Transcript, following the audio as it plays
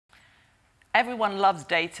Everyone loves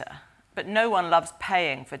data, but no one loves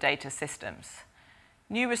paying for data systems.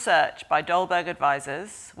 New research by Dalberg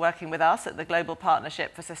advisors, working with us at the Global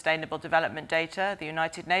Partnership for Sustainable Development Data, the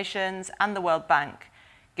United Nations, and the World Bank,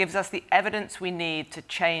 gives us the evidence we need to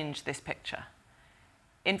change this picture.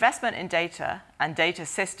 Investment in data and data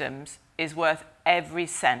systems is worth every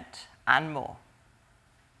cent and more.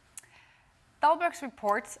 Dalberg's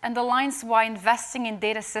report underlines why investing in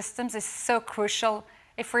data systems is so crucial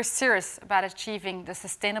if we're serious about achieving the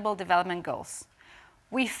Sustainable Development Goals.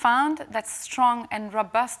 We found that strong and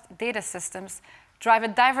robust data systems drive a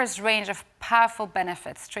diverse range of powerful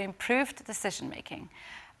benefits to improved decision-making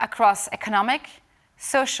across economic,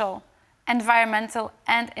 social, environmental,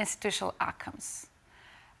 and institutional outcomes.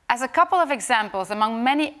 As a couple of examples among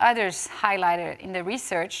many others highlighted in the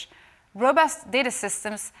research, robust data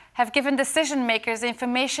systems have given decision-makers the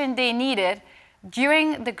information they needed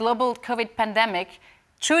during the global COVID pandemic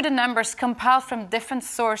through the numbers compiled from different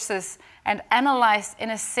sources and analyzed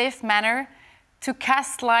in a safe manner to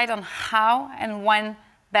cast light on how and when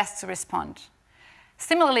best to respond.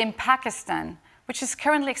 Similarly, in Pakistan, which is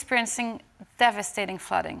currently experiencing devastating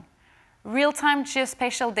flooding, real-time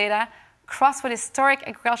geospatial data crossed with historic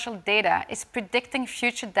agricultural data is predicting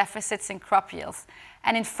future deficits in crop yields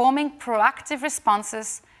and informing proactive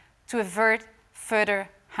responses to avert further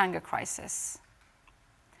hunger crisis.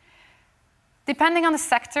 Depending on the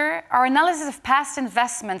sector, our analysis of past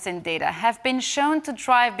investments in data have been shown to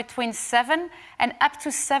drive between $7 and up to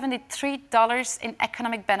 $73 in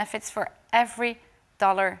economic benefits for every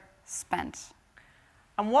dollar spent.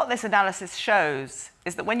 And what this analysis shows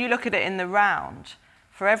is that when you look at it in the round,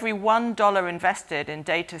 for every $1 invested in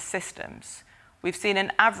data systems, we've seen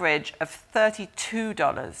an average of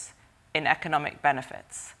 $32 in economic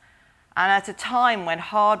benefits. And at a time when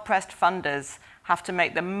hard-pressed funders have to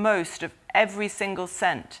make the most of every single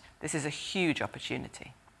cent, this is a huge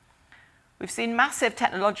opportunity. We've seen massive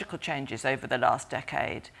technological changes over the last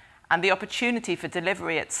decade and the opportunity for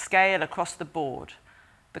delivery at scale across the board.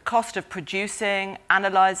 The cost of producing,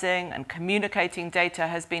 analyzing, and communicating data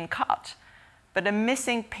has been cut, but a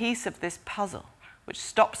missing piece of this puzzle, which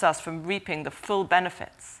stops us from reaping the full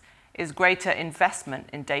benefits, is greater investment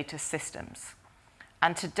in data systems.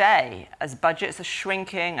 And today, as budgets are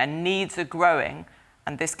shrinking and needs are growing,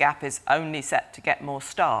 and this gap is only set to get more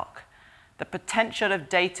stark, the potential of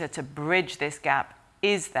data to bridge this gap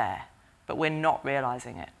is there, but we're not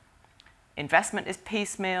realizing it. Investment is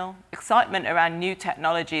piecemeal. Excitement around new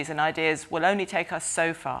technologies and ideas will only take us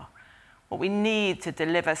so far. What we need to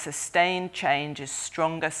deliver sustained change is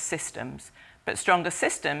stronger systems, but stronger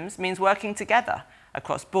systems means working together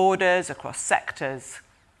across borders, across sectors.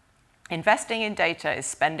 Investing in data is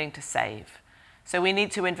spending to save. So we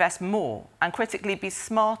need to invest more and critically be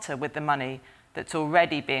smarter with the money that's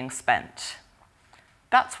already being spent.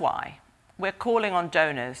 That's why we're calling on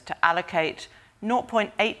donors to allocate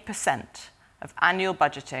 0.8% of annual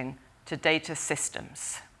budgeting to data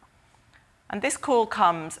systems. And this call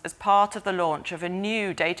comes as part of the launch of a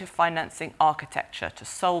new data financing architecture to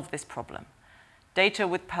solve this problem, data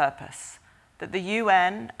with purpose, that the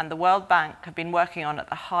UN and the World Bank have been working on at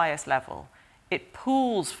the highest level. It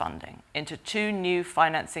pools funding into two new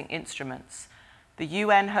financing instruments, the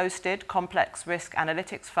UN-hosted Complex Risk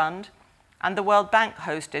Analytics Fund and the World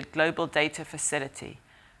Bank-hosted Global Data Facility,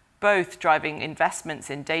 both driving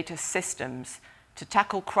investments in data systems to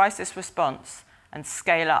tackle crisis response and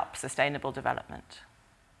scale up sustainable development.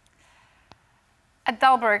 At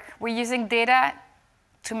Dalberg, we're using data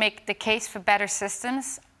to make the case for better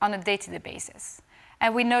systems on a day-to-day basis.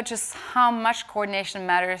 And we know just how much coordination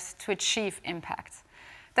matters to achieve impact.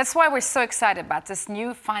 That's why we're so excited about this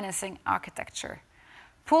new financing architecture.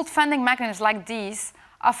 Pooled funding mechanisms like these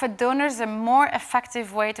offer donors a more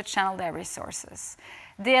effective way to channel their resources.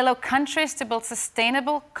 They allow countries to build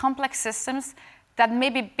sustainable, complex systems that may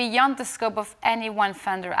be beyond the scope of any one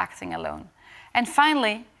funder acting alone. And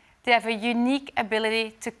finally, they have a unique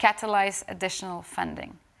ability to catalyze additional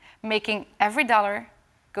funding, making every dollar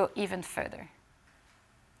go even further.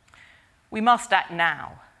 We must act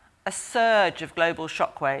now. A surge of global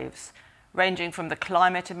shockwaves, ranging from the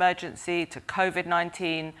climate emergency to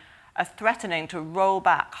COVID-19, are threatening to roll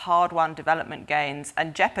back hard-won development gains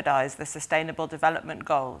and jeopardize the Sustainable Development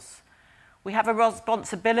Goals. We have a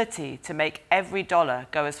responsibility to make every dollar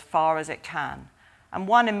go as far as it can. And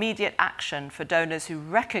one immediate action for donors who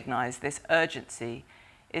recognize this urgency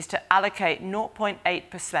is to allocate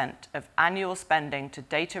 0.8% of annual spending to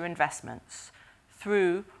data investments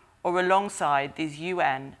through or alongside these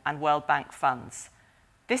UN and World Bank funds.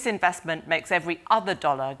 This investment makes every other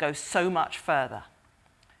dollar go so much further.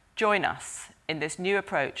 Join us in this new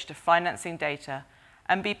approach to financing data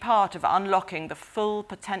and be part of unlocking the full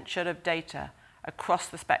potential of data across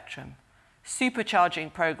the spectrum,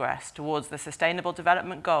 supercharging progress towards the Sustainable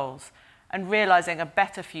Development Goals and realizing a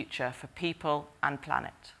better future for people and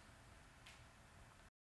planet.